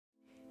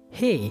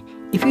Hey,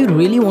 if you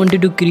really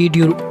wanted to create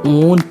your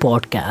own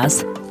podcast,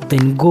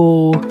 then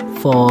go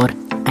for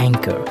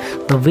Anchor.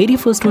 The very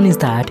first one is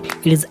that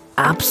it is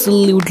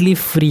absolutely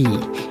free.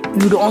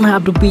 You don't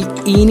have to pay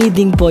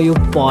anything for your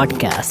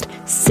podcast.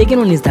 Second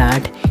one is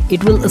that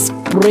it will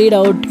spread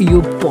out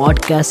your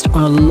podcast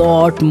on a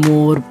lot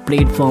more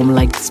platform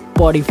like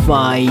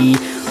Spotify,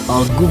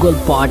 Google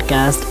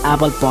Podcast,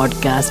 Apple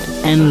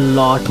Podcast, and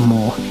lot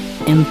more.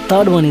 And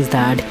third one is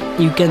that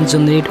you can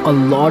generate a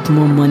lot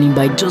more money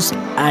by just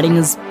adding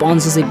a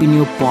sponsorship in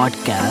your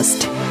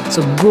podcast.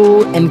 So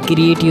go and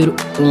create your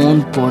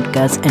own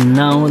podcast. And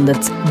now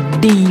let's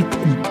deep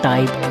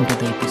dive into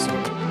the episode.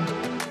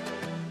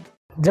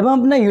 जब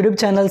हम अपना YouTube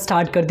channel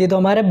start करते हैं तो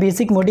हमारा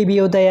basic motive ये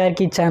होता है यार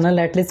कि चैनल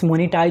एटलीस्ट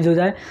मोनेटाइज हो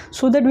जाए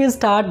so that we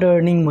start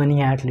earning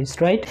money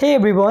at least, right? Hey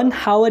everyone,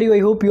 how are you? I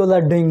hope you all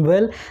are doing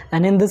well,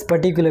 and in this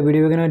particular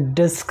video we are gonna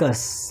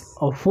discuss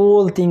a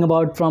whole thing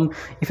about from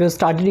if you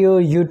started your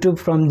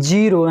YouTube from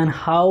zero and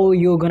how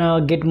you're gonna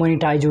get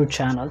monetize your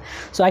channel.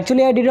 So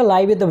actually I did a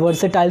live with the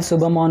Versatile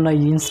Subham on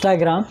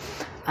Instagram,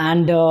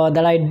 and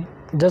that I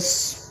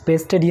just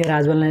pasted here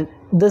as well.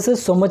 And this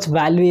is so much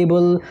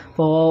valuable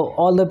for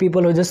all the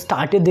people who just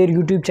started their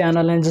YouTube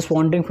channel and just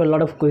wanting for a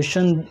lot of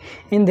questions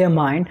in their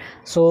mind.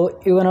 So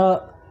you're gonna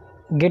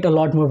get a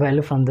lot more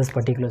value from this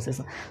particular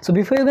session. So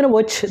before you're gonna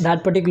watch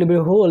that particular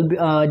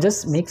video,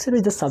 just make sure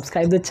you just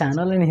subscribe the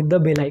channel and hit the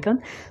bell icon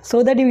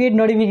so that you get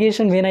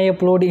notification when I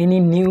upload any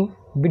new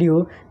video.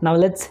 Now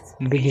let's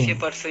begin.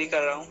 परसों ही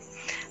कर रहा हूँ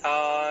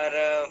और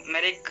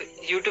मेरे एक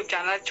YouTube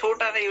channel,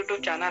 छोटा सा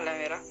YouTube channel है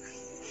मेरा,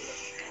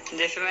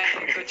 जिसमें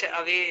कुछ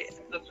अभी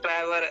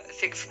सब्सक्राइबर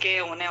 6K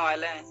होने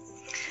वाले हैं,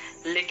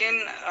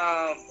 लेकिन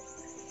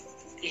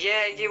यह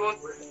है कि वो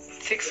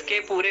 6K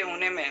पूरे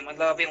होने में,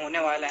 मतलब अभी होने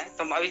वाला है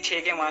तो अभी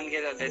 6K मान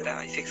के चल देता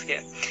है, 6K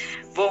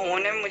वो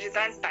होने में मुझे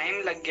इतना टाइम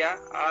लग गया।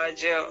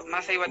 आज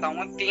मैं सही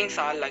बताऊंगा 3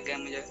 साल लग गए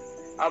मुझे।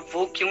 अब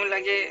वो क्यों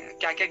लगे,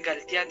 क्या क्या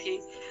गलतियां थी,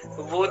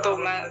 वो तो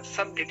मैं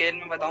सब डिटेल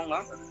में बताऊंगा,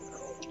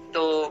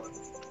 तो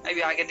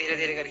अभी आगे धीरे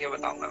धीरे करके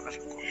बताऊंगा बस।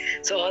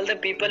 So all the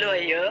people who are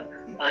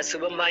here,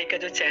 Shubham भाई का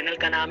जो चैनल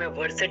का नाम है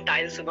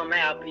वर्सेटाइल शुभम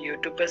है। आप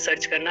YouTube पे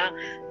सर्च करना,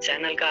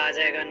 चैनल का आ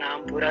जाएगा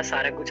नाम, पूरा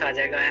सारा कुछ आ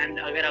जाएगा। एंड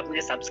अगर आप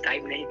मुझे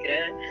सब्सक्राइब नहीं किया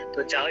है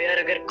तो जाओ यार,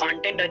 अगर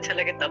कंटेंट अच्छा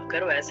लगे तब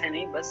करो, ऐसे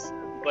नहीं बस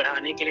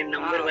बढ़ाने के लिए,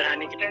 नंबर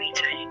बढ़ाने के लिए नहीं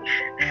चाहिए।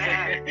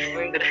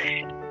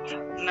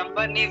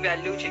 नंबर नहीं,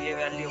 वैल्यू चाहिए,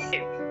 value.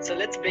 So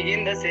let's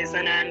begin the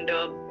session, and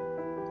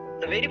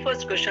the very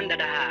first question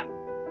that I have,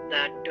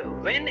 that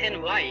when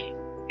and why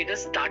you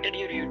just started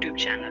your YouTube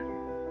channel?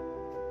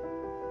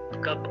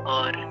 कब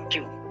और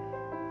क्यों?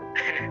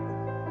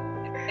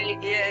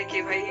 ये है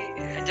कि भाई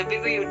जब भी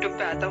कोई YouTube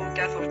पे आता है वो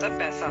क्या सोचता है,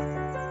 पैसा।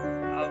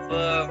 अब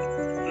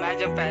मैं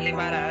जब पहली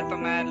बार आया तो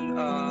मैं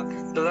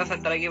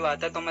 2017 की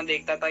बात है, तो मैं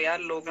देखता था यार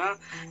लोग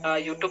ना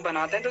YouTube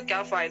बनाते हैं तो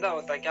क्या फायदा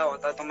होता है, क्या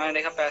होता है, तो मैंने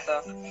देखा पैसा।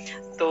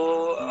 तो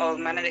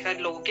मैंने देखा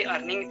लोगों की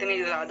अर्निंग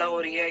इतनी ज्यादा हो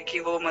रही है कि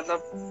वो मतलब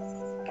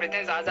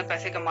इतने ज्यादा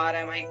पैसे कमा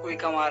रहे हैं भाई, कोई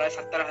कमा रहा है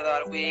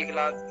 70,000, कोई 1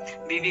 लाख,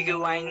 बीबी के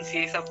वाइन्स,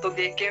 ये सब तो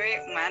देख के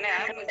मैंने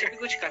यार मुझे भी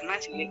कुछ करना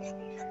चाहिए।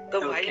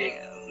 तो भाई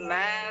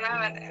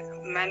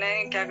मैंने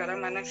क्या करा,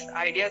 मैंने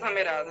आइडिया था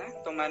मेरा हाथ में,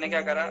 तो मैंने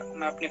क्या करा,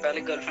 मैं अपनी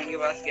पहले गर्लफ्रेंड के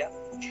पास गया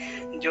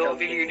जो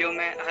अभी वीडियो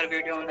में, हर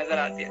वीडियो में नजर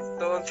आती है।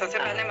 तो सबसे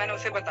पहले मैंने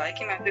उसे बताया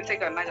कि मैं ऐसे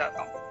करना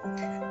चाहता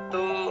हूँ, तो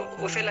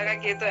उसे लगा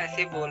कि ये तो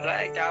ऐसे ही बोल रहा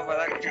है, क्या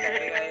पता कुछ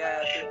करेगा या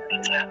ऐसे।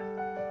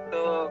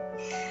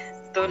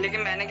 तो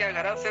लेकिन मैंने क्या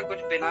करा, उसे कुछ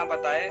बिना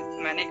बताए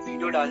मैंने एक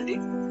वीडियो डाल दी,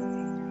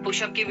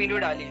 पुशअप की वीडियो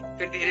डाली।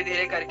 फिर धीरे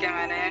धीरे करके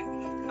मैंने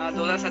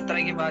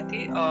 2017 की बात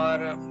थी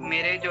और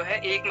मेरे जो है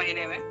 1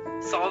 महीने में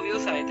 100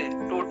 व्यूज आए थे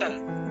टोटल,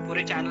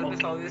 पूरे चैनल पे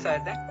 100 व्यूज आए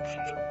थे।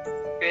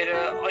 फिर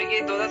और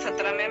ये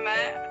 2017 में मैं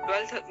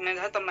 12th में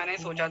था, तब मैंने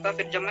सोचा था।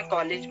 फिर जब मैं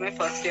कॉलेज में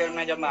फर्स्ट ईयर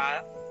में जब मैं आया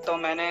तो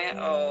मैंने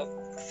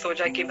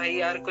सोचा कि भाई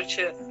यार कुछ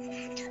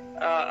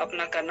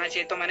अपना करना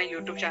चाहिए, तो मैंने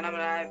यूट्यूब चैनल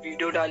बनाया,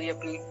 वीडियो डाली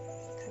अपनी।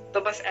 तो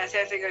बस ऐसे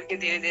ऐसे करके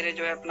धीरे धीरे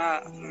जो है अपना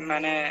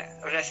मैंने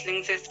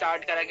रेसलिंग से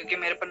स्टार्ट करा, क्योंकि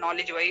मेरे पर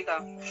नॉलेज वही था।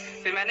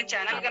 फिर मैंने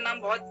चैनल का नाम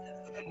बहुत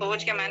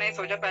सोच के मैंने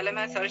सोचा पहले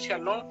मैं सर्च कर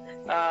लूं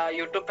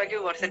यूट्यूब पे कि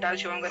वर्सेटाइल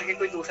शुभम करके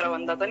कोई दूसरा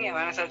बंदा तो नहीं है।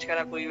 मैंने सर्च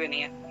करा, कोई भी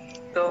नहीं है,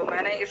 तो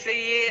मैंने इसलिए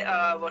ये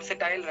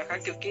वर्सेटाइल रखा,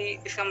 क्योंकि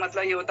इसका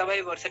मतलब ये होता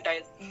भाई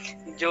वर्सेटाइल,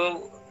 जो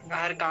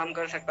हर काम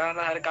कर सकता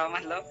था, हर काम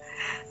मतलब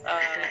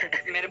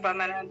मेरे पास,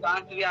 मैंने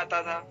डांस भी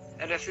आता था,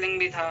 रेसलिंग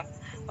भी था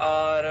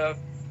और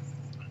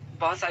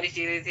बहुत सारी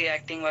चीजें थी,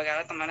 एक्टिंग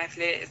वगैरह, तो मैंने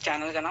इसलिए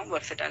चैनल का नाम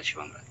वर्सेटाइल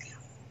शुभम रख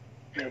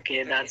दिया।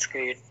 ओके, दैट्स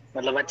ग्रेट,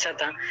 मतलब अच्छा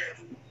था।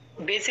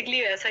 बेसिकली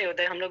ऐसा ही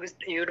होता है, हम लोग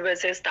यूट्यूब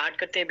से स्टार्ट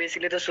करते हैं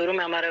बेसिकली, तो शुरू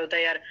में हमारा होता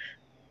है यार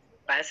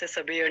पैसे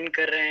सभी अर्न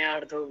कर रहे हैं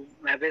यार, तो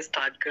मैं भी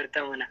स्टार्ट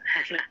करता हूँ ना,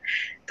 है ना?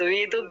 तो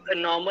ये तो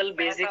नॉर्मल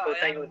बेसिक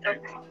होता ही होता है।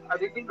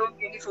 अभी भी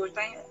लोग यही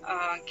सोचते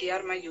हैं कि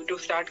यार मैं यूट्यूब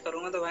स्टार्ट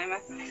करूंगा तो भाई मैं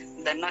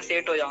धन्ना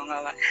सेट हो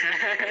जाऊंगा मैं।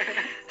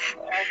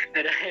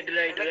 राइट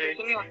राइट राइट,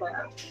 नहीं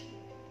होता,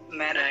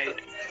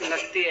 मेहनत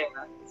लगती है।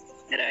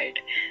 राइट,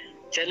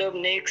 चलो अब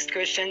नेक्स्ट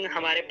क्वेश्चन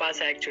हमारे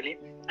पास है एक्चुअली।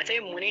 अच्छा, ये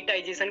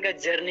मोनेटाइजेशन का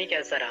जर्नी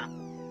कैसा रहा?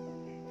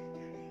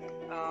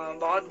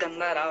 बहुत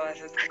गंदा रहा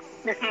वैसे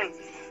तो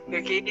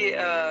क्योंकि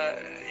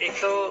एक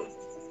तो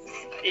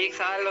एक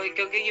साल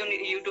क्योंकि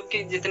यूट्यूब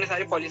की जितने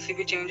सारी पॉलिसी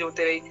भी चेंज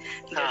होते रही,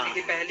 जैसे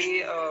कि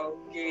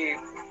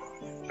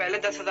पहले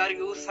 10,000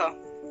 व्यूज था,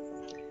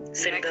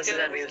 सिर्फ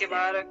 10,000 व्यूज उसके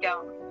बाद क्या,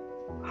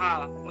 हाँ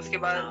उसके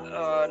बाद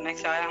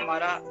नेक्स्ट आया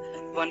हमारा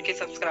 1K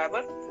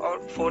सब्सक्राइबर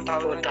और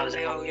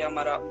 4,000 हो गया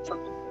हमारा,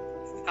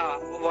 हाँ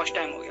वॉच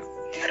टाइम हो गया।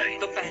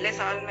 तो पहले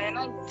साल में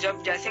ना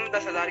जब जैसे मैं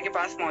 10,000 के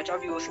पास पहुंचा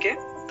व्यूज के,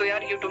 तो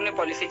यार यूट्यूब ने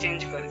पॉलिसी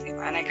चेंज कर दी।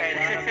 मैंने कहा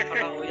यार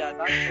थोड़ा हो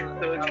जाता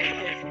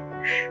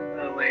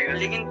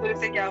लेकिन फिर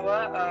से क्या हुआ,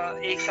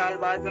 एक साल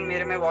बाद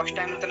मेरे में वॉच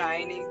टाइम उतना आया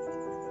ही नहीं।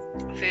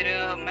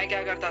 फिर मैं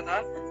क्या करता था,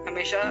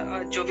 हमेशा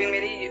जो भी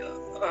मेरी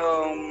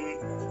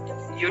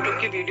यूट्यूब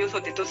की वीडियोस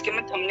होती थी उसके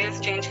मैं थंबनेल्स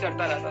चेंज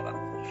करता रहता था।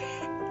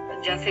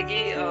 जैसे कि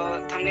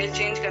थंबनेल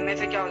चेंज करने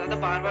से क्या होता था,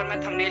 बार बार मैं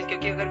थंबनेल,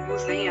 क्योंकि अगर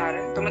व्यूज नहीं आ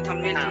रहे हैं तो मैं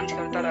थंबनेल चेंज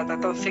करता रहता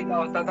था। उससे क्या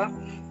होता था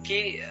कि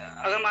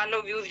अगर मान लो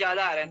व्यूज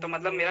ज्यादा आ रहे हैं तो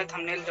मतलब मेरा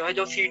थंबनेल जो है,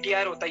 जो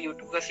CTR होता है,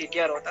 यूट्यूब का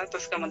CTR होता है, तो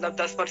उसका मतलब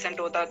 10%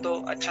 होता है तो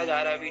अच्छा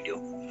जा रहा है वीडियो।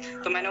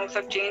 तो मैंने वो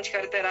सब चेंज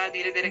करते रहा,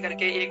 धीरे धीरे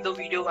करके 1-2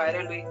 वीडियो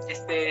वायरल हुई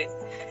जिसपे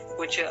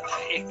कुछ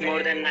एक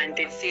मोर देन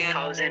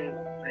 90,000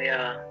 या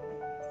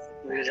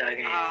व्यूज आ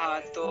गए। हाँ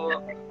तो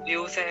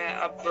व्यूज है।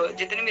 अब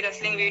जितनी भी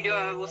रेसलिंग वीडियो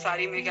है वो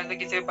सारी मेरे ख्याल से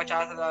किसी में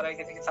 50,000 है,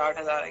 किसी के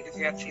 60,000 है, किसी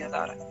के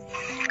 80,000 है।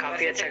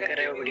 काफी अच्छा कर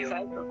रहे हो वीडियो।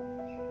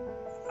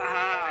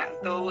 हाँ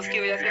तो उसकी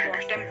वजह से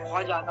वॉच टाइम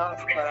बहुत ज्यादा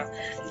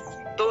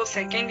बढ़ा। तो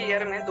सेकेंड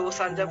ईयर में 2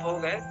 साल जब हो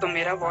गए तो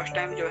मेरा वॉच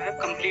टाइम जो है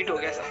कंप्लीट हो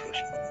गया, सब कुछ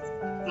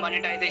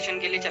मोनेटाइजेशन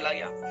के लिए चला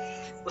गया।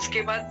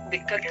 उसके बाद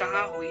दिक्कत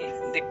कहाँ हुई,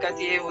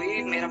 दिक्कत ये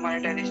हुई मेरा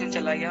मोनेटाइजेशन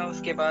चला गया,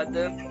 उसके बाद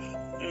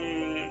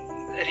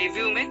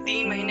रिव्यू में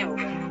 3 महीने हो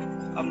गए।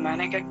 अब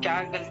मैंने कहा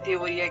क्या गलती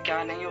हुई है,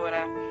 क्या नहीं हो रहा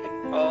है।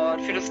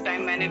 और फिर उस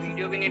टाइम मैंने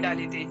वीडियो भी नहीं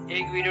डाली थी,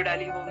 एक वीडियो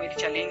डाली वो मेरी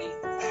चली नहीं।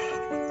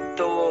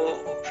 तो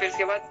फिर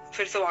उसके बाद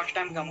फिर से वॉच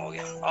टाइम कम हो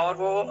गया और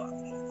वो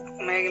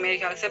मेरे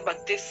ख्याल से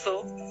 3200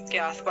 के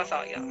आसपास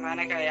आ गया।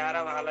 मैंने कहा यार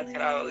अब हालत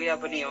खराब हो गई,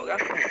 अब नहीं होगा।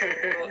 तो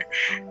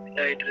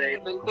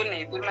राइट बिल्कुल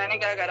नहीं। फिर मैंने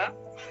क्या करा,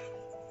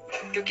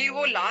 क्योंकि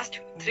वो लास्ट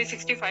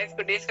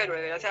 365 डेज का जो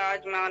है, जैसे आज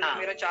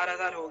मेरा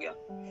 4,000 हो गया,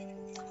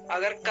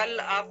 अगर कल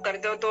आप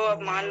करते हो तो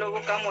अब मान लो वो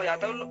कम हो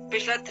जाता है,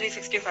 पिछला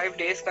 365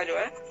 डेज का जो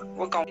है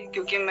वो कम।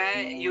 क्योंकि मैं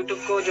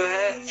YouTube को जो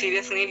है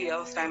सीरियस नहीं लिया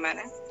उस टाइम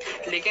मैंने,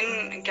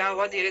 लेकिन क्या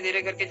हुआ धीरे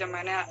धीरे करके जब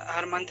मैंने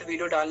हर मंथ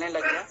वीडियो डालने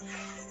लग गया,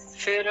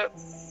 फिर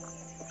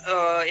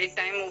एक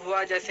टाइम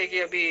हुआ जैसे कि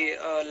अभी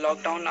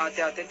लॉकडाउन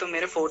आते आते तो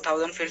मेरे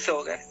 4,000 फिर से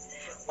हो गए,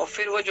 और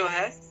फिर वो जो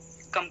है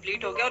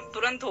कंप्लीट हो गया और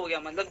तुरंत हो गया।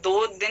 मतलब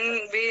 2 दिन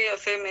भी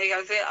उसे मेरे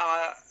ख्याल से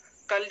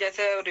कल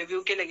जैसे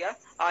रिव्यू के लिए गया,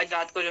 आज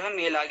रात को जो है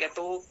मेल आ गया,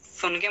 तो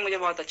सुन के मुझे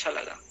बहुत अच्छा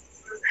लगा।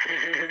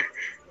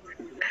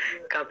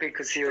 काफी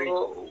खुशी हुई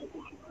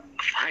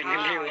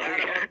फाइनली हो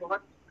गया।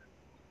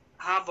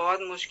 बहुत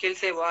मुश्किल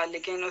से हुआ,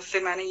 लेकिन उससे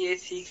मैंने ये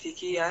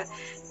सीखी यार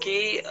कि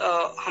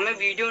हमें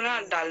वीडियो ना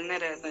डालने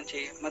रहना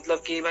चाहिए।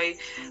 मतलब कि भाई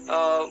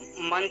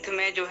मंथ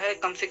में जो है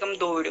कम से कम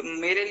 2 वीडियो,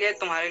 मेरे लिए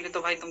तुम्हारे लिए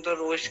तो भाई तुम तो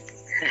रोज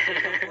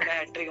पूरा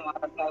हैट्रिक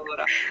मारा था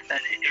पूरा।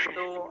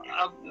 तो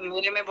अब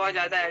मेरे में बहुत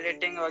ज्यादा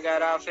एडिटिंग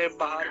वगैरह, फिर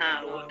बाहर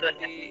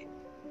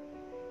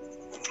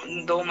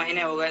 2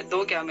 महीने हो गए,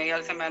 2 क्या मेरे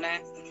ख्याल से मैंने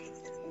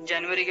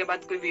जनवरी के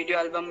बाद कोई वीडियो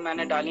एल्बम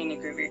मैंने डाली नहीं,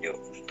 कोई वीडियो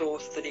तो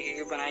उस तरीके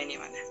की बनाई नहीं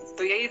मैंने।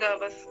 तो यही था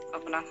बस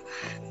अपना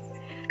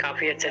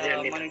काफी अच्छा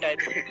जर्नी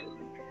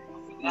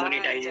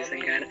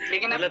मोनेटाइजेशन का।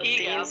 लेकिन मतलब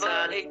 3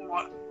 साल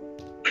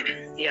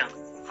या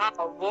हाँ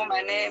वो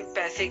मैंने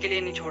पैसे के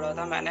लिए नहीं छोड़ा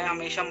था, मैंने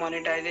हमेशा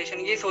मोनेटाइजेशन,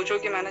 ये सोचो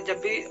कि मैंने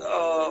जब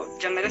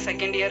मेरे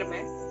सेकेंड ईयर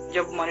में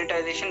जब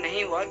मोनेटाइजेशन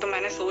नहीं हुआ तो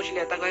मैंने सोच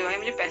लिया था भाई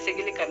मुझे पैसे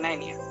के लिए करना ही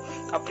नहीं है,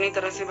 अपनी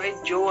तरह से भाई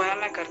जो है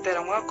मैं करते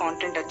रहूंगा,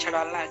 कंटेंट अच्छा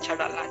डालना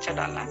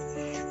है।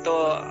 तो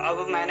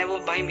अब मैंने वो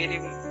भाई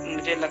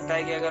मुझे लगता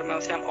है कि अगर मैं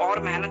उस टाइम और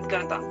मेहनत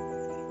करता,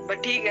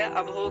 बट ठीक है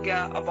अब हो गया।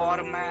 अब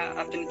और मैं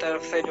अपनी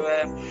तरफ से जो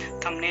है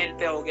थंबनेल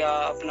पे हो गया,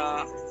 अपना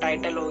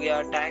टाइटल हो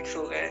गया, टैग्स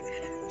हो गए,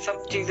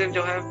 सब चीजें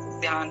जो है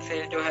ध्यान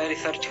से जो है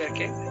रिसर्च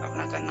करके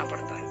अपना करना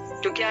पड़ता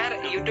है, क्योंकि यार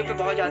YouTube पे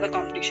बहुत ज्यादा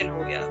कंपटीशन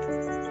हो गया।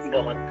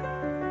 बहुत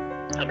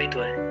अभी तो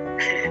है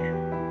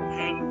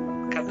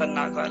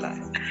खतरनाक वाला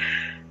है।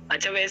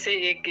 अच्छा वैसे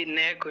एक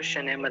नया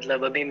क्वेश्चन है,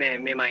 मतलब अभी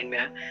मैं माइंड में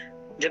आया,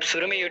 जब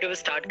शुरू में YouTube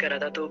स्टार्ट करा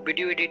था तो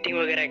वीडियो एडिटिंग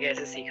वगैरह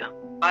कैसे सीखा?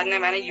 बाद में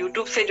मैंने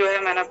YouTube से जो है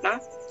मैंने अपना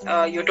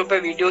YouTube पे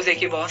वीडियोस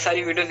देखी, बहुत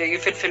सारी वीडियोस देखी,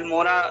 फिर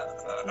फिल्मोरा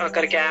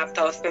करके ऐप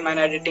था उस पे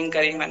मैंने एडिटिंग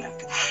करी मैंने।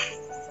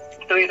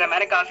 तो ये था,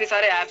 मैंने काफी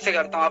सारे ऐप से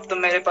करता हूँ। अब तो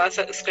मेरे पास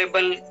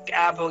स्क्रिबल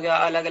ऐप हो गया,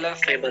 अलग अलग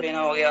स्टेप देना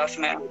हो गया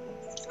उसमें,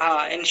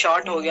 हाँ इन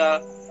शॉर्ट हो गया,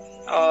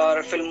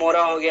 और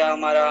फिल्मोरा हो गया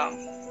हमारा,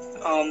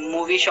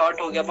 मूवी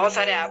शॉट हो गया, बहुत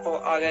सारे ऐप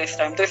आ गए इस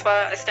टाइम। तो इस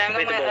टाइम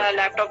में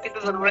लैपटॉप की तो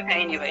जरूरत है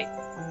ही नहीं भाई,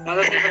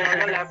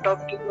 मतलब लैपटॉप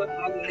की जरूरत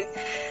नहीं।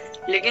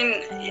 लेकिन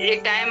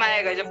एक टाइम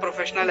आएगा जब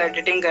प्रोफेशनल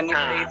एडिटिंग करनी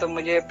पड़ेगी तो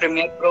मुझे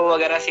प्रीमियर प्रो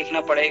वगैरह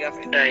सीखना पड़ेगा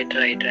फिर।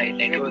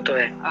 राइट वो तो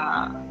है।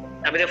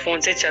 हाँ अभी तो फोन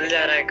से चल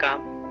जा रहा है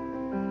काम।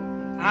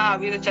 हाँ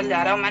अभी तो चल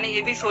जा रहा है। मैंने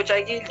ये भी सोचा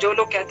है कि जो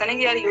लोग कहते हैं ना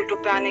कि यार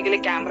यूट्यूब पे आने के लिए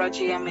कैमरा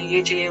चाहिए, हमें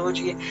ये चाहिए वो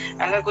चाहिए,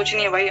 ऐसा कुछ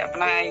नहीं है भाई।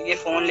 अपना ये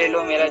फोन ले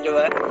लो, मेरा जो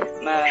है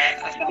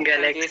मैं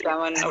गैलेक्सी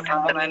G7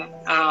 उठाया मैंने,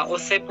 हाँ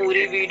उससे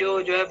पूरी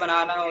वीडियो जो है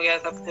बनाना हो गया,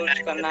 सब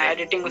कुछ करना,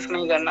 एडिटिंग उसमें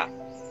ही करना,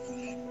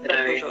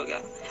 सब कुछ हो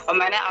गया। और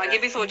मैंने आगे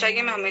भी सोचा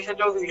कि मैं हमेशा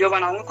जो वीडियो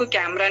बनाऊंगा कोई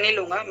कैमरा नहीं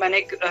लूंगा। मैंने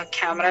एक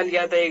कैमरा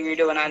लिया था एक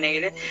वीडियो बनाने के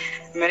लिए,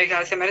 मेरे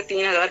ख्याल से मेरे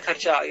 3,000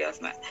 खर्चा आ गया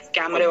उसमें।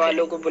 कैमरे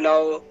वालों को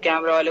बुलाओ,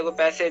 कैमरे वाले को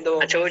पैसे दो।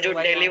 अच्छा वो जो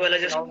दिल्ली वाला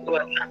जो हुआ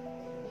था,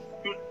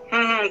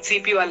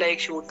 सीपी वाला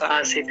एक शूट था।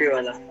 हाँ सीपी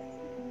वाला,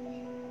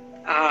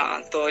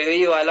 हाँ तो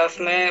यही वाला,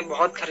 उसमें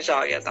बहुत खर्चा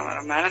आ गया था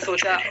हमारा। मैंने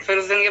सोचा, फिर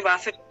उस दिन के बाद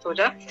से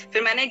सोचा,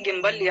 फिर मैंने एक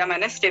गिम्बल लिया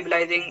मैंने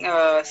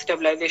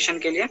स्टेबलाइजेशन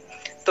के लिए,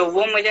 तो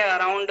वो मुझे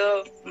अराउंड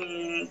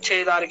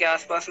 6,000 के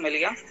आसपास मिल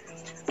गया।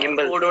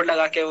 गिम्बल कोड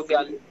लगा के वो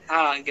 42,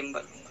 हाँ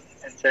गिम्बल।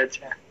 अच्छा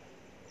अच्छा,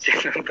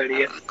 चलो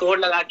बढ़िया। कोड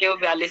लगा के वो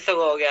 4200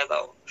 हो गया था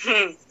वो।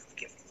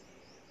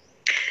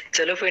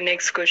 चलो फिर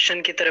नेक्स्ट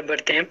क्वेश्चन की तरफ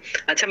बढ़ते हैं।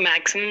 अच्छा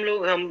मैक्सिमम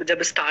लोग हम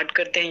जब स्टार्ट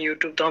करते हैं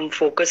यूट्यूब तो हम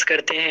फोकस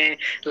करते हैं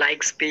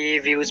लाइक्स पे,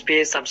 व्यूज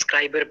पे,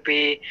 सब्सक्राइबर पे,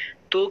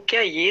 तो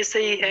क्या ये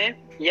सही है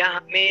या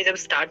हमें जब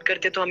स्टार्ट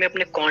करते हैं तो हमें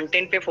अपने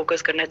कंटेंट पे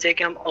फोकस करना चाहिए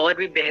कि हम और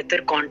भी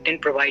बेहतर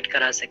कंटेंट प्रोवाइड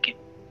करा सकें?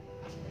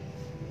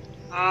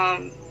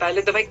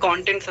 पहले तो भाई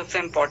कंटेंट सबसे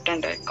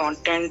इम्पोर्टेंट है।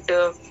 कंटेंट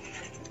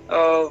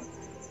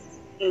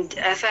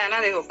ऐसा है ना,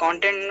 देखो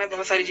कंटेंट में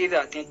बहुत सारी चीजें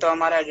आती हैं। तो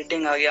हमारा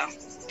एडिटिंग आ गया,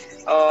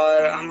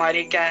 और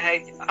हमारी क्या है,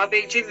 आप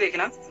एक चीज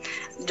देखना,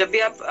 जब भी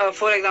आप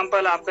फॉर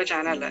एग्जांपल आपका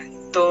चैनल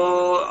है तो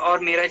और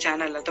मेरा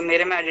चैनल है, तो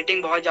मेरे में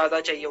एडिटिंग बहुत ज्यादा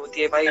चाहिए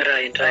होती है भाई,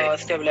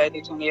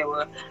 स्टेबलाइजेशन ये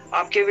हुआ।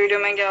 आपके वीडियो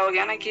में क्या हो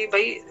गया ना कि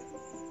भाई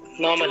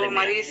नॉर्मल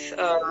हमारी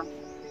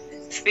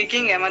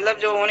स्पीकिंग है, मतलब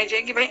जो होनी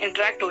चाहिए कि भाई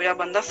इंटरेक्ट हो जाए,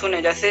 बंदा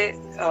सुने, जैसे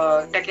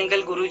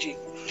टेक्निकल गुरुजी।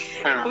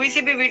 हाँ। कोई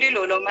सी भी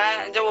वीडियो लो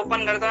मैं जब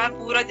ओपन करता हूँ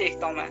पूरा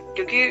देखता हूँ मैं,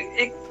 क्योंकि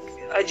एक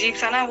अजीब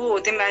सा ना वो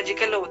होते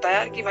मैजिकल होता है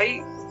यार कि भाई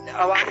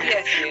आवाज ही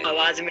ऐसी है,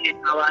 आवाज में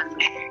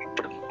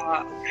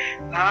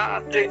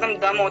हाँ तो एकदम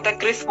दम होता है,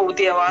 क्रिस्प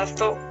होती है आवाज,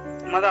 तो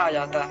मजा आ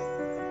जाता है।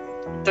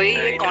 तो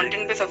ये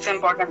कंटेंट पे सबसे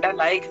इम्पोर्टेंट है।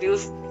 लाइक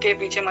व्यूज के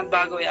पीछे मत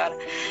भागो यार।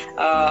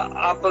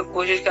 आप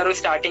कोशिश करो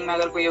स्टार्टिंग में,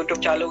 अगर कोई यूट्यूब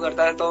चालू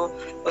करता है तो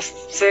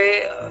उससे,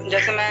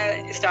 जैसे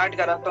मैं स्टार्ट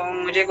करा तो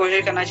मुझे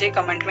कोशिश करना चाहिए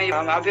कमेंट में।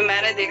 अभी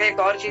मैंने देखा एक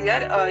और चीज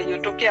यार,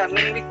 यूट्यूब की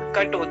अर्निंग भी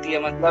कट होती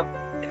है, मतलब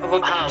वो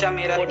खर्चा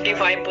मेरा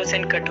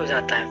 45% कट हो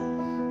जाता है।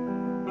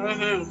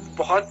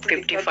 बहुत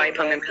 55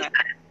 हमें मिलता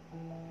है।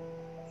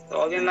 तो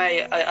अभी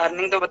मैं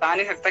अर्निंग तो बता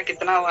नहीं सकता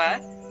कितना हुआ है,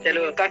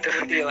 चलो कट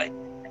होती है भाई।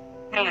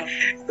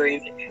 कोई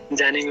नहीं,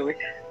 जानेंगे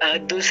भाई।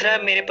 दूसरा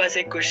मेरे पास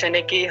एक क्वेश्चन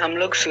है कि हम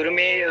लोग शुरू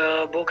में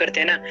वो करते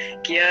हैं ना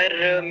कि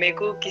यार मेरे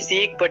को किसी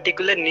एक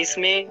पर्टिकुलर निश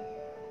में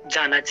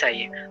जाना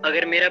चाहिए।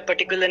 अगर मेरा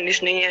पर्टिकुलर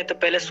निश नहीं है तो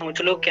पहले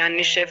सोच लो क्या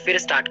निश है, फिर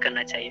स्टार्ट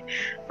करना चाहिए।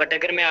 बट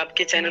अगर मैं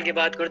आपके चैनल की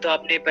बात करूँ तो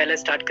आपने पहले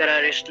स्टार्ट करा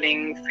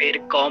रेसलिंग, फिर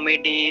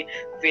कॉमेडी,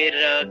 फिर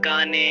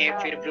गाने,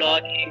 फिर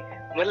ब्लॉगिंग,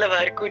 मतलब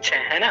हर कुछ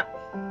है ना?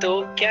 तो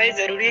क्या ये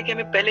जरूरी है कि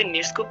हमें पहले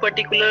निश को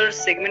पर्टिकुलर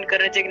सेगमेंट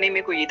करना चाहिए कि नहीं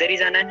मेरे को इधर ही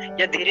जाना है,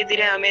 या धीरे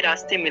धीरे हमें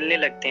रास्ते मिलने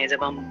लगते हैं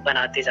जब हम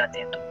बनाते जाते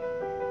हैं?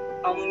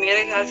 तो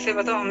मेरे ख्याल से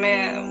बताओ,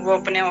 हमें वो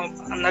अपने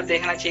अंदर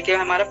देखना चाहिए कि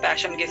हमारा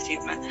पैशन किस चीज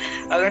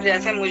में। अगर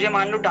जैसे मुझे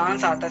मान लो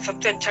डांस आता है,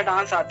 सबसे अच्छा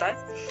डांस आता है,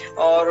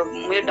 और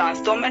मुझे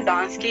डांस, तो मैं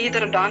डांस की ही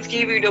तरफ डांस की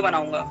ही वीडियो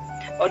बनाऊंगा,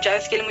 और चाहे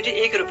इसके लिए मुझे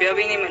 1 रुपया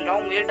भी नहीं मिल रहा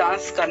हूँ, मुझे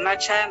डांस करना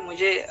अच्छा है,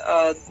 मुझे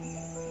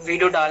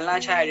वीडियो डालना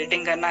अच्छा है,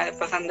 एडिटिंग करना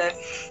पसंद है,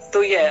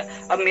 तो ये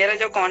है। अब मेरा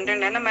जो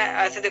कंटेंट है ना, मैं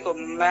ऐसे देखो,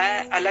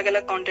 मैं अलग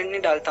अलग कंटेंट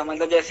नहीं डालता।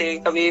 मतलब जैसे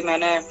कभी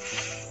मैंने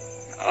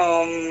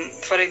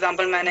फॉर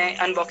एग्जांपल मैंने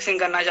अनबॉक्सिंग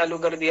करना चालू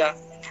कर दिया,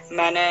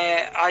 मैंने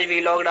आज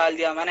व्लॉग डाल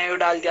दिया, मैंने ये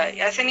डाल दिया,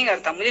 ऐसे नहीं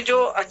करता। मुझे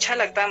जो अच्छा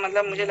लगता है,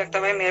 मतलब मुझे लगता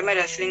है भाई मेरे में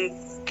रेसलिंग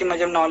की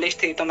मुझे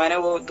नॉलेज थी, तो मैंने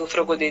वो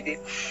दूसरों को दे दी।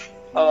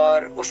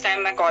 और उस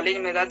टाइम मैं कॉलेज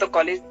में था, तो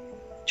कॉलेज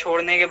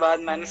छोड़ने के बाद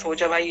मैंने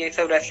सोचा भाई ये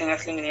सब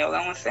रेसलिंग नहीं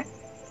होगा मुझसे।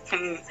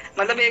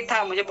 मतलब एक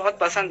था, मुझे बहुत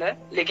पसंद है,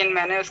 लेकिन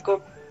मैंने उसको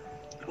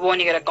वो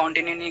नहीं करा,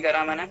 कंटिन्यू नहीं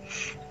करा। मैंने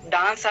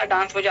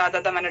डांस मुझे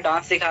आता था, मैंने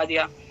डांस सिखा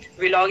दिया।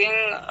 व्लॉगिंग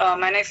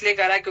मैंने इसलिए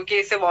करा क्योंकि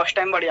इससे वॉच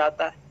टाइम बढ़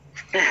जाता है।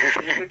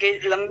 क्योंकि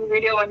लंबी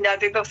वीडियो बन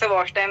जाती है तो उससे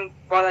वॉच टाइम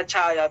बहुत अच्छा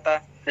आ जाता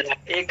है।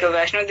 एक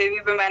वैष्णो देवी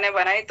पे मैंने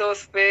बनाई तो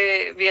उस पे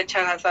भी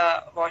अच्छा खासा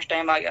वॉच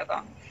टाइम आ गया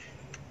था।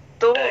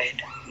 तो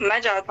मैं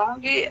चाहता हूँ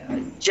कि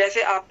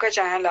जैसे आपका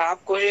चैनल है,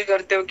 आप कोशिश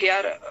करते हो कि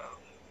यार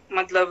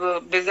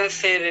मतलब बिजनेस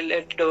से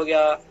रिलेटेड हो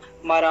गया,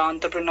 हमारा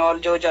एंटरप्रेन्योर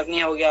जो जर्नी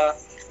हो गया,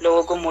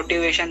 लोगों को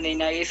मोटिवेशन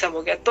देना, ये सब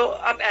हो गया, तो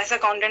आप ऐसा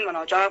कंटेंट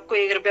बनाओ चाहे आपको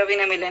 1 रुपया भी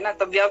ना मिले ना,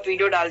 तब भी आप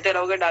वीडियो डालते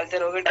रहोगे।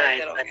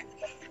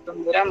 तो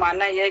मेरा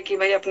मानना यह है कि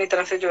भाई अपनी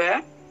तरफ से जो है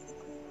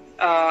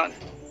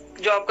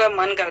जो आपका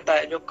मन करता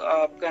है, जो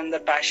आपके अंदर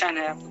पैशन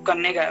है आपको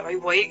करने का है, भाई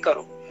वही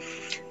करो।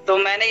 तो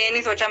मैंने ये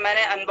नहीं सोचा,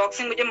 मैंने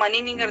अनबॉक्सिंग, मुझे मन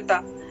ही नहीं करता,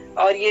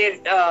 और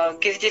ये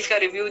किसी चीज का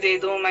रिव्यू दे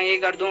दूं, मैं ये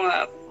कर दूं,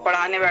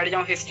 पढ़ाने बैठ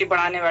जाऊं, हिस्ट्री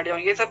पढ़ाने बैठ जाऊं,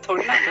 ये सब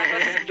थोड़ी ना।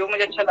 बस जो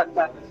मुझे अच्छा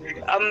लगता है।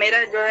 अब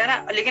मेरा जो है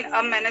ना, लेकिन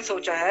अब मैंने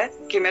सोचा है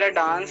कि मेरा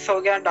डांस हो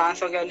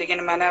गया, लेकिन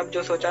मैंने अब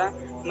जो सोचा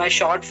है, मैं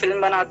शॉर्ट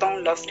फिल्म बनाता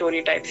हूँ, लव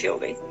स्टोरी टाइप सी हो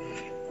गई।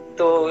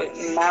 तो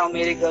मैं और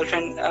मेरी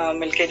गर्लफ्रेंड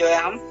मिलके जो है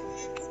हम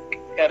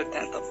करते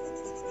हैं।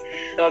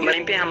 तो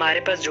वहीं पे हमारे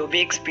पास जो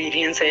भी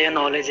एक्सपीरियंस है या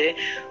नॉलेज है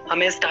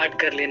हमें स्टार्ट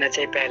कर लेना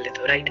चाहिए पहले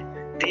तो, राइट?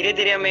 धीरे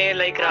धीरे हमें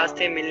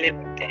रास्ते मिलने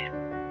लगते हैं,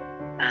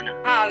 है ना?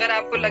 हाँ, अगर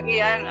आपको लगे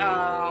यार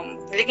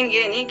लेकिन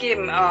ये नहीं कि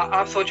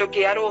आप सोचो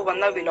कि यार वो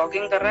बंदा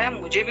व्लॉगिंग कर रहा है,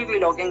 मुझे भी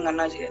व्लॉगिंग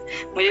करना चाहिए,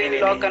 मुझे भी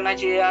व्लॉग करना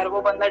चाहिए। यार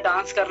वो बंदा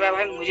डांस कर रहा है,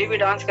 भाई मुझे भी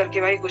डांस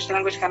करके भाई कुछ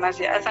ना कुछ करना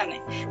चाहिए। ऐसा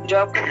नहीं, जो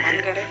आपका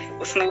मन करे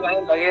उसमें भाई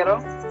लगे रहो,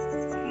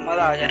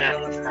 मजा आ जाएगा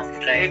बस।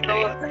 तो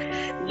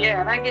ये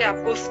है ना कि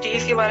आपको उस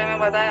चीज के बारे में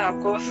पता है,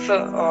 आपको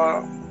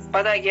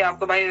पता है कि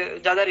आपको भाई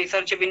ज्यादा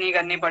रिसर्च भी नहीं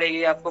करनी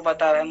पड़ेगी, आपको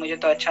पता है मुझे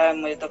तो अच्छा है,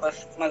 मुझे तो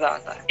बस मजा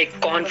आता है। एक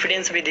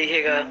कॉन्फिडेंस भी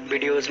दिखेगा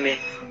वीडियोस में,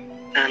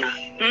 है ना?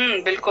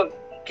 बिल्कुल,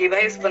 कि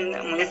भाई इस बंदे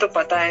मुझे तो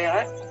पता है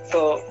यार, तो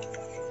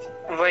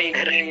वही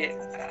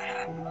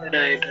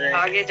राइट।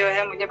 आगे जो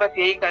है मुझे बस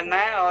यही करना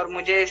है। और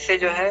मुझे इससे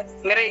जो है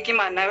मेरा एक ही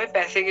मानना है,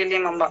 पैसे के लिए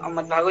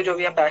मत भागो, जो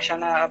भी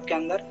पैशन है आपके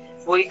अंदर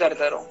वही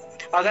करते रहो।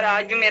 अगर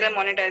आज भी मेरा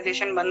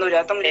मोनेटाइजेशन बंद हो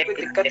जाता मुझे कोई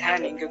दिक्कत है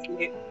नहीं,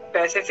 क्योंकि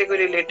पैसे से कोई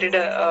रिलेटेड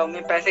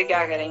में पैसे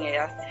क्या करेंगे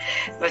यार।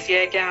 बस ये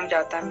है कि हम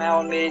चाहते हैं, मैं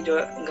और मेरी जो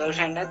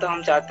गर्लफ्रेंड है, तो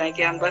हम चाहते हैं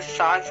कि हम बस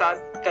साथ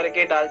साथ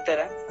करके डालते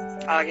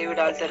रहें, आगे भी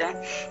डालते रहें।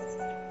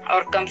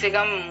 और कम से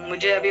कम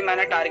मुझे अभी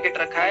मैंने टारगेट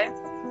रखा है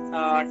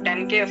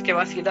 10K, उसके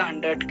बाद सीधा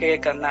 100K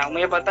करना है।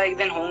 मुझे पता है एक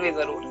दिन होंगे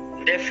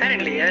जरूर,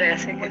 डेफिनेटली यार,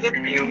 ऐसे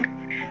नहीं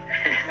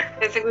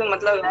होंगे, ऐसे कोई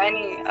मतलब है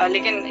नहीं।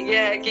 लेकिन ये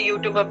है कि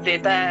YouTube अब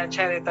देता है,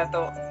 अच्छा देता है,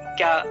 तो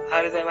क्या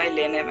हर्ज है भाई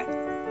लेने में।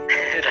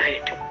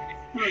 राइट।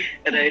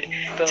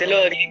 तो चलो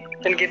अगले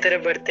क्वेश्चन की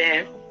तरफ बढ़ते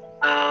हैं।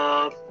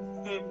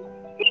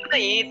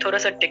 ये थोड़ा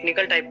सा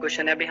टेक्निकल टाइप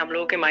क्वेश्चन है, अभी हम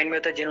लोगों के माइंड में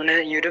होता है जिन्होंने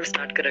YouTube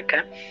स्टार्ट कर रखा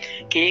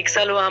है कि 1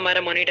 साल हुआ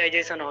हमारा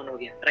मोनेटाइजेशन ऑन हो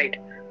गया, राइट?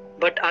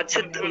 बट आज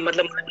से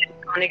मतलब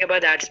होने के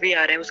बाद एड्स भी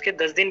आ रहे हैं, उसके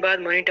 10 दिन बाद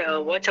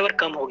वॉच आवर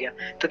कम हो गया,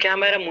 तो क्या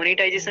हमारा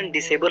मोनेटाइजेशन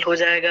डिसेबल हो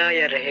जाएगा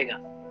या रहेगा?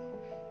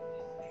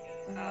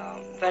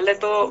 पहले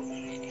तो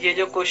ये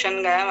जो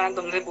क्वेश्चन गया मैंने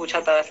तुमसे पूछा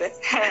था वैसे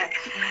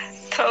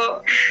तो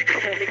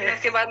लेकिन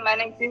उसके बाद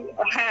मैंने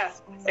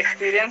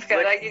एक्सपीरियंस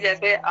करा कि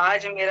जैसे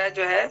आज मेरा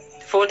जो है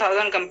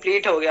 4000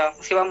 कंप्लीट हो गया,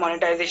 उसके बाद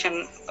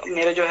मोनेटाइजेशन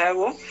मेरा जो है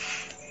वो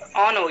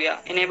ऑन हो गया,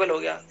 इनेबल हो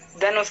गया।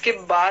 देन उसके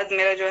बाद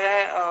मेरा जो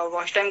है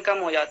वॉच टाइम कम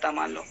हो जाता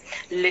मान लो,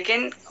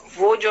 लेकिन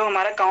वो जो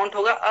हमारा काउंट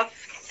होगा अब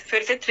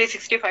फिर से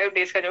 365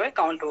 डेज का जो है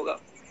काउंट होगा।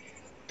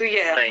 तो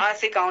ये है आज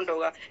से काउंट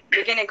होगा।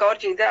 लेकिन एक और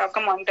चीज है,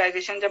 आपका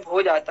मोनेटाइजेशन जब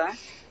हो जाता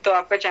है तो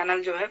आपका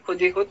चैनल जो है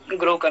खुद ही खुद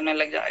ग्रो करने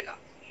लग जाएगा।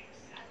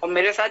 और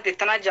मेरे साथ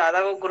इतना ज्यादा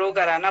वो ग्रो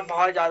करा ना,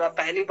 बहुत ज्यादा,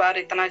 पहली बार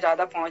इतना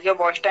ज्यादा पहुंच गया।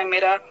 वॉच टाइम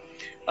मेरा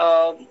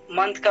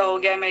मंथ का हो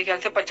गया मेरे ख्याल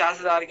से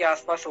 50,000 के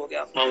आसपास हो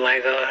गया। Oh my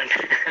God.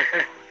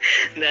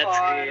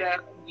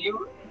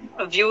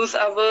 और व्यूज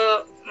अब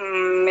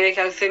मेरे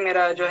ख्याल से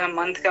मेरा जो है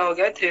मंथ का हो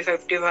गया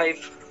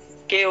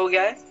 355K हो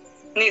गया है,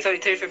 नहीं सॉरी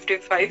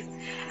 355।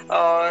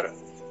 और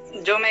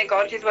जो मैं एक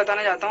और चीज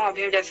बताना चाहता हूँ,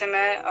 अभी जैसे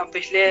मैं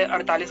पिछले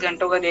 48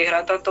 घंटों का देख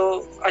रहा था तो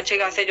अच्छे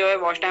खासे जो है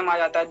वॉच टाइम आ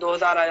जाता है,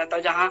 2000 आ जाता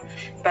है, जहाँ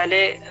पहले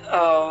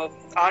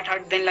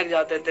 8-8 दिन लग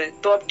जाते थे।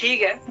 तो अब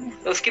ठीक है,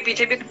 तो उसके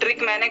पीछे भी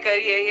ट्रिक मैंने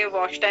करी है। ये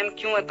वॉच टाइम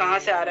क्यों है, कहाँ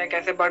से आ रहा है,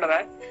 कैसे बढ़ रहा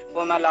है,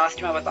 वो मैं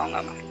लास्ट में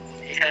बताऊंगा।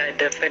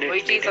 मैं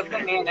वही चीज सबसे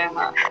मेन है।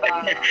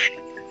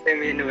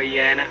 मेन वही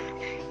है ना।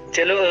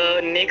 चलो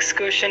नेक्स्ट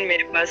क्वेश्चन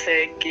मेरे पास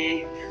है कि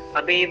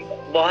अभी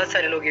बहुत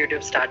सारे लोग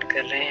YouTube स्टार्ट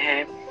कर रहे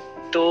हैं,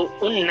 तो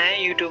उन नए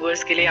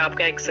यूट्यूबर्स के लिए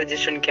आपका एक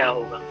सजेशन क्या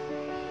होगा?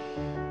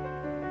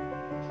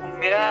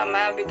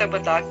 मैं अभी तक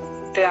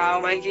बताते आया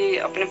हूँ भाई कि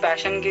अपने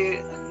पैशन की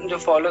जो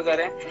फॉलो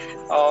करें,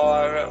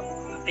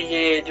 और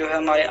ये जो है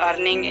हमारे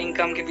अर्निंग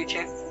इनकम के पीछे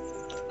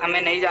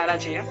हमें नहीं जाना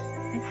चाहिए।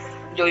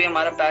 जो भी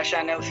हमारा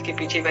पैशन है उसके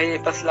पीछे भाई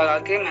बस लगा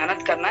के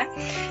मेहनत करना है।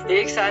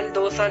 1 साल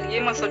 2 साल ये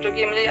मत सोचो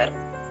कि मुझे यार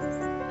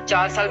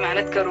 4 साल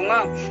मेहनत करूंगा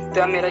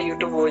तो मेरा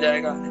यूट्यूब हो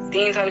जाएगा,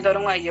 3 साल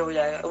करूंगा ये हो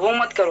जाएगा, वो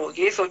मत करो।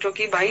 ये सोचो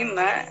कि भाई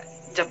मैं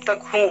जब तक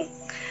हूँ,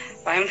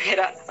 भाई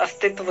मेरा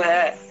अस्तित्व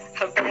है,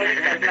 तब तक मुझे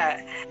करना है।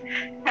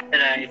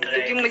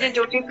 क्योंकि मुझे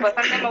जो चीज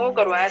पसंद है मैं वो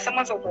करूँ। ऐसा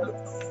मत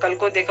सोचो कल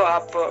को देखो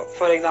आप,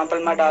 फॉर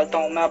एग्जांपल मैं डालता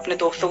हूँ, मैं अपने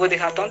दोस्तों को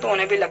दिखाता हूँ तो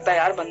उन्हें भी लगता है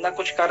यार बंदा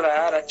कुछ कर रहा है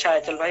यार, अच्छा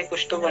है, चल भाई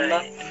कुछ तो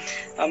बंदा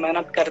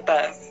मेहनत करता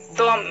है।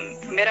 तो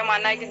मेरा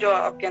मानना है कि जो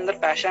आपके अंदर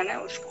पैशन है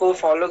उसको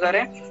फॉलो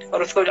करें,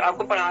 और उसको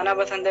आपको पढ़ाना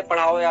पसंद है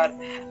पढ़ाओ यार,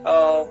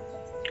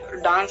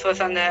 डांस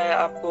पसंद है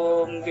आपको,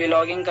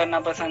 व्लॉगिंग करना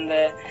पसंद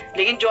है,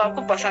 लेकिन जो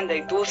आपको पसंद है।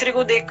 दूसरे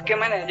को देख के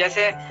मैंने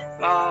जैसे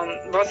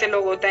बहुत से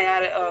लोग होते हैं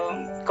यार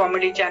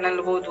कॉमेडी चैनल,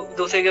 वो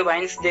दूसरे के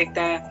वाइन्स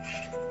देखते हैं।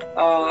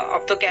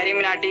 अब तो कैरी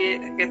मिनाटी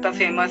कितना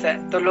फेमस है,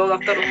 तो लोग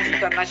अब तो रोस्ट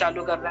करना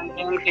चालू कर रहे हैं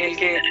गेम खेल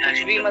के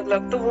कुछ भी,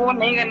 मतलब तो वो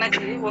नहीं करना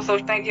चाहिए। वो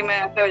सोचते हैं कि मैं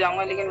ऐसे हो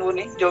जाऊंगा, लेकिन वो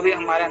नहीं, जो भी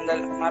हमारे अंदर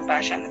हमारा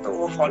पैशन है तो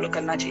वो फॉलो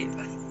करना चाहिए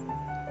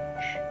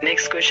बस।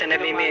 नेक्स्ट क्वेश्चन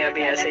अभी मैं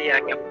अभी ऐसे ही आ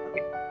गया,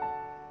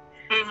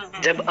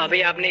 जब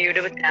अभी आपने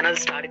YouTube चैनल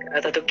स्टार्ट करा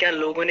था तो क्या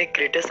लोगों ने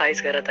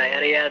क्रिटिसाइज करा था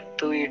यार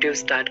तू YouTube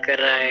स्टार्ट कर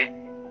रहा है?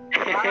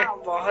 हाँ,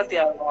 बहुत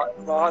यार,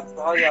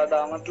 बहुत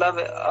ज्यादा,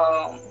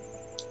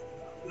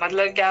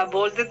 मतलब क्या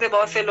बोलते थे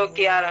बहुत से लोग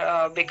कि यार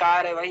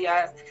बेकार है भाई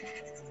यार,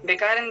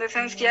 बेकार इन द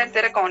सेंस कि यार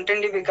तेरा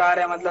कंटेंट ही बेकार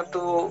है, मतलब तो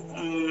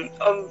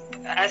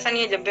अब ऐसा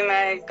नहीं है, जब भी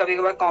मैं कभी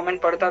कभार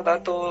कमेंट पढ़ता था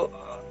तो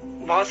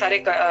बहुत सारे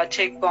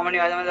अच्छे कमेंट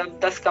आते, मतलब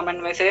 10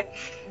 कमेंट में से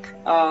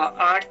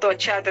 8 तो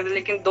अच्छे आते थे,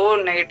 लेकिन 2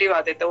 नेगेटिव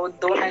आते थे। वो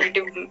 2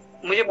 नेगेटिव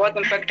मुझे बहुत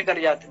इम्पेक्ट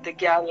कर जाते थे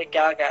कि यार ये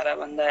क्या कह रहा है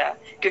बंदा यार।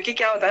 क्योंकि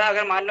क्या होता है,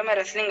 अगर मान लो मैं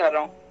रेसलिंग कर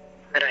रहा हूँ,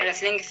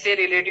 रेसलिंग से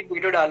रिलेटेड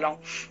वीडियो डाल रहा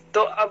हूँ,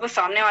 तो अब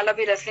सामने वाला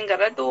भी रेसलिंग कर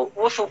रहा है, तो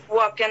वो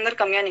आपके अंदर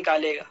कमियां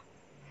निकालेगा।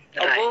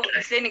 और वो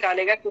इसलिए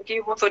निकालेगा क्योंकि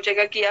वो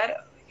सोचेगा कि यार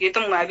ये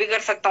तो मैं भी कर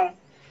सकता हूँ।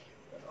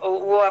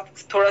 वो आप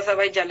थोड़ा सा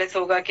भाई जेलस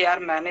होगा कि यार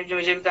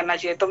मुझे भी करना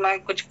चाहिए, तो मैं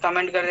कुछ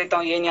कमेंट कर देता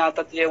हूँ, ये नहीं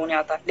आता तुझे, वो नहीं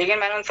आता। लेकिन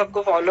मैंने उन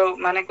सबको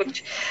मैंने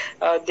कुछ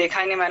देखा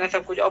ही नहीं, मैंने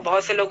सब कुछ। और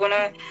बहुत से लोगों ने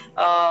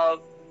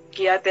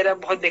किया तेरा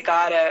बहुत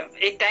बेकार है।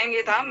 एक टाइम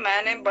ये था,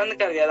 मैंने बंद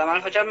कर दिया था,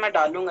 मैंने सोचा मैं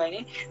डालूंगा ही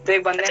नहीं। तो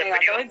एक बंदे ने कहा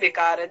था भाई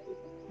बेकार है।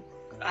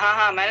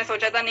 हाँ, मैंने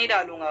सोचा था नहीं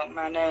डालूंगा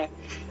मैंने,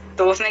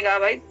 तो उसने कहा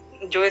भाई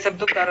जो ये सब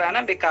तू कर रहा है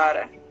ना बेकार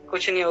है,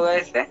 कुछ नहीं होगा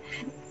इससे।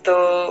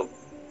 तो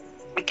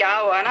क्या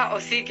हुआ ना,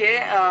 उसी के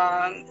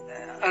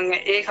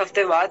एक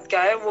हफ्ते बाद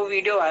क्या है, वो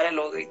वीडियो वायरल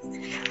हो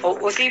गई और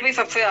उसी भी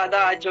सबसे ज्यादा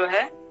आज जो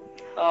है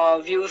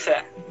व्यूज है।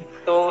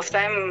 तो उस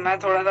टाइम मैं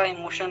थोड़ा सा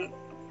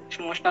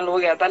इमोशनल हो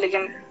गया था,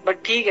 लेकिन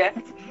बट ठीक है।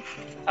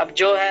 अब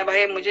जो है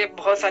भाई, मुझे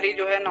बहुत सारी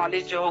जो है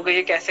नॉलेज जो हो गई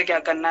है, कैसे क्या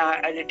करना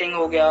है, एडिटिंग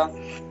हो गया,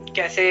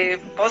 कैसे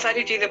बहुत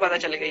सारी चीजें पता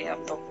चल गई हैं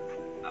अब तो।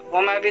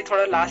 वो मैं भी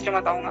थोड़ा लास्ट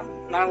में बताऊंगा,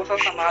 मैं वो सब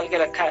संभाल के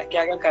रखा है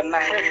क्या क्या करना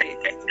है।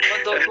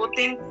 वो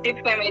 2-3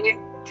 टिप्स है मेरे,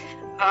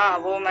 हाँ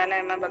वो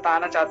मैं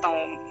बताना चाहता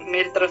हूँ,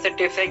 मेरी तरफ से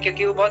टिप्स है,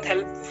 क्योंकि वो बहुत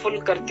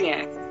हेल्पफुल करती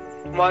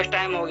हैं। वॉच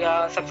टाइम हो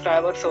गया,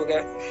 सब्सक्राइबर्स हो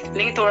गए,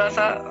 लेकिन थोड़ा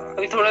सा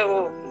अभी थोड़ा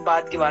वो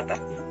बात की बात है।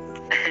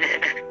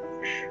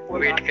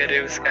 वेट कर रहे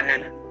हो उसका, है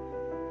ना?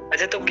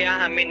 अच्छा, तो क्या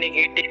हमें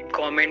नेगेटिव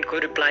कमेंट को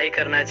रिप्लाई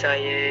करना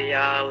चाहिए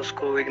या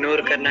उसको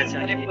इग्नोर करना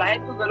चाहिए? रिप्लाई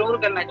तो जरूर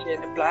करना चाहिए,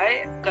 रिप्लाई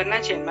करना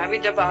चाहिए। मैं भी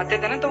जब आते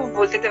थे ना तो वो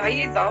बोलते थे भाई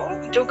ये दाओ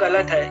जो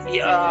गलत है,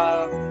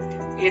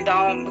 ये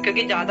दाओ,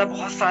 क्योंकि ज्यादा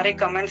बहुत सारे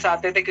कमेंट्स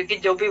आते थे, क्योंकि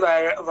जो भी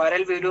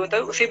वायरल वीडियो होता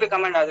है उसी पे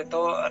कमेंट आते,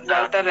 तो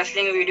ज्यादातर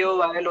रेसलिंग वीडियो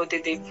वायरल होती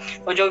थी।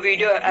 और जो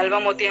वीडियो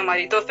एल्बम होती है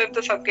हमारी, तो उस पर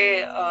तो सबके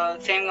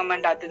सेम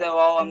कमेंट आते थे,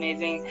 वाओ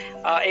अमेजिंग।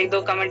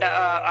 1-2 कमेंट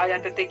आ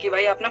जाते थे कि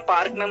भाई अपना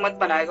पार्क में मत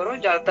बनाया करो,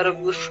 ज्यादातर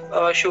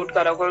व्यूज शूट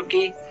करा करो,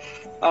 कि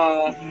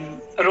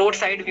रोड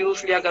साइड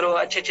व्यूज लिया करो,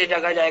 अच्छे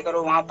जगह जाया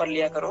करो, वहां पर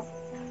लिया करो।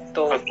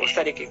 तो उस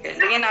तरीके के।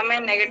 लेकिन हमें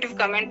नेगेटिव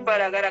कमेंट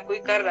पर अगर कोई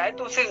कर रहा है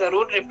तो उसे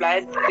जरूर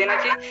रिप्लाई देना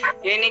चाहिए।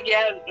 ये नहीं कि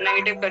यार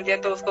नेगेटिव कर दिया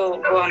तो उसको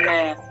वो हमने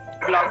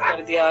ब्लॉक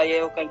कर दिया,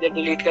 ये वो कर दिया,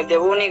 डिलीट कर दिया,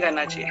 वो नहीं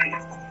करना चाहिए।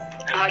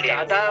 हाँ,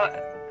 ज्यादा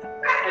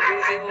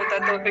अब्यूसिव होता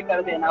तो उसे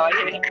कर देना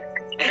भाई,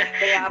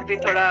 तो आप भी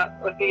थोड़ा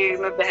उसी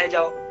में बह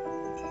जाओ।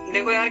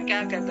 देखो यार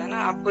क्या कहता है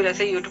ना, आपको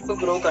जैसे YouTube को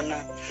ग्रो करना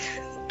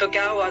है, तो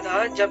क्या हुआ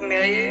था जब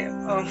मेरा ये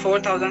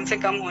 4000 से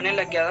कम होने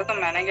लग गया था, तो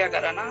मैंने क्या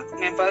करा ना,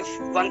 मेरे पास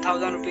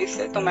 1000 रुपीज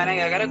थे, तो मैंने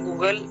क्या करा,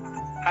 गूगल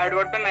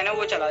एडवर्ड पे मैंने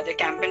वो चला दिया,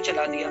 कैंपेन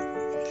चला दिया।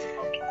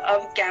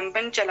 अब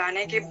कैंपेन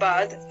चलाने के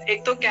बाद,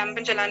 एक तो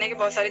कैंपेन चलाने के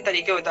बहुत सारे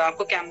तरीके होते हैं,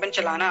 आपको कैंपेन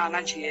चलाना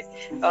आना चाहिए।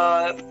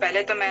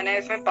 पहले तो मैंने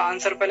इसमें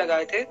 500 रुपए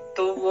लगाए थे,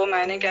 तो वो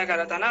मैंने क्या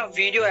करा था ना,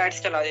 वीडियो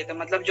एड्स चला देते,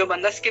 मतलब जो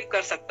बंदा स्किप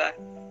कर सकता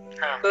है।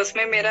 तो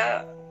उसमें मेरा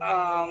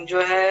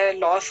जो है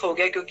लॉस हो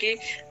गया, क्योंकि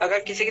अगर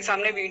किसी के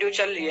सामने वीडियो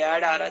चल रही है,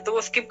 ऐड आ रहा है, तो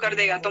वो स्किप कर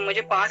देगा, तो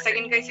मुझे 5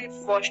 सेकंड का ही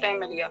वॉच टाइम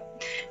मिल गया।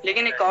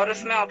 लेकिन एक और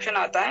उसमें ऑप्शन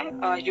आता है,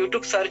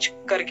 YouTube सर्च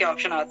करके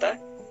ऑप्शन आता है,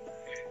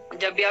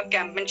 जब भी आप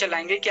कैंपेन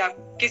चलाएंगे कि आप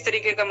किस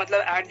तरीके का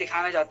मतलब ऐड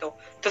दिखाना चाहते हो,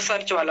 तो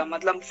सर्च वाला,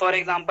 मतलब फॉर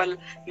एग्जांपल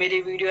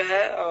मेरी वीडियो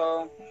है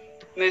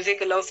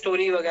म्यूजिक लव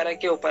स्टोरी वगैरह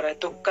के ऊपर है,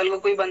 तो कल को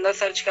कोई बंदा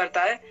सर्च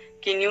करता है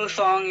कि न्यू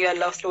सॉन्ग या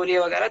लव स्टोरी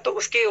वगैरह, तो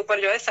उसके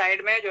ऊपर जो है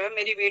साइड में जो है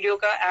मेरी वीडियो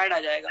का ऐड आ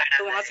जाएगा,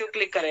 तो वहां से वो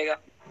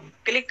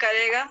क्लिक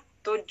करेगा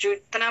तो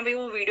जितना भी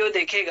वो वीडियो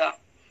देखेगा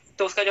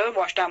तो उसका जो है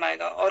वॉच टाइम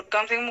आएगा। और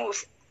कम से कम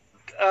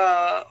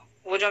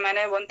वो जो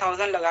मैंने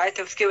 1000 लगाए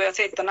थे उसकी वजह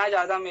से इतना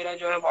ज्यादा मेरा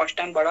जो है वॉच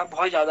टाइम बढ़ा,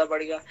 बहुत ज्यादा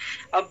बढ़ गया।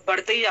 अब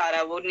बढ़ते ही आ रहा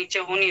है, वो नीचे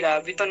हो नहीं रहा,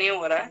 अभी तो नहीं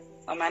हो रहा है,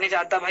 और मैंने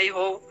चाहता भाई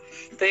हो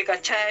तो एक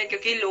अच्छा है,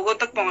 क्योंकि लोगों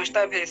तक पहुंचता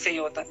है, फिर सही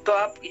होता है। तो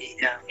आप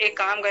एक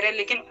काम करें,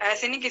 लेकिन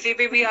ऐसे नहीं किसी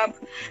पे भी आप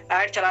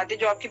ऐड चलाते,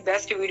 जो आपकी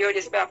बेस्ट वीडियो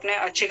जिसपे आपने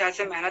अच्छी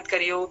खासी मेहनत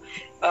करी हो,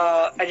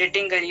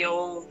 एडिटिंग करी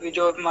हो,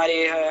 जो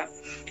हमारे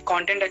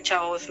कंटेंट अच्छा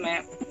हो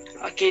उसमें,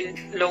 कि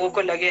लोगों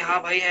को लगे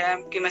हाँ भाई है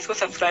कि मैं इसको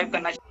सब्सक्राइब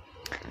करना।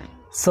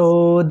 So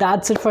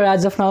that's it for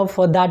as of now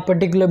for that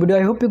particular video.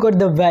 I hope you got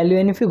the value,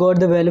 and if you got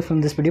the value from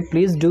this video,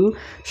 please do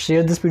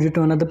share this video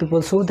to another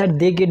people so that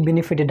they get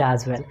benefited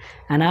as well.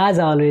 And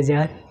as always,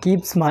 yeah,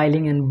 keep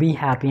smiling and be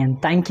happy,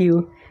 and thank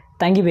you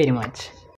very much.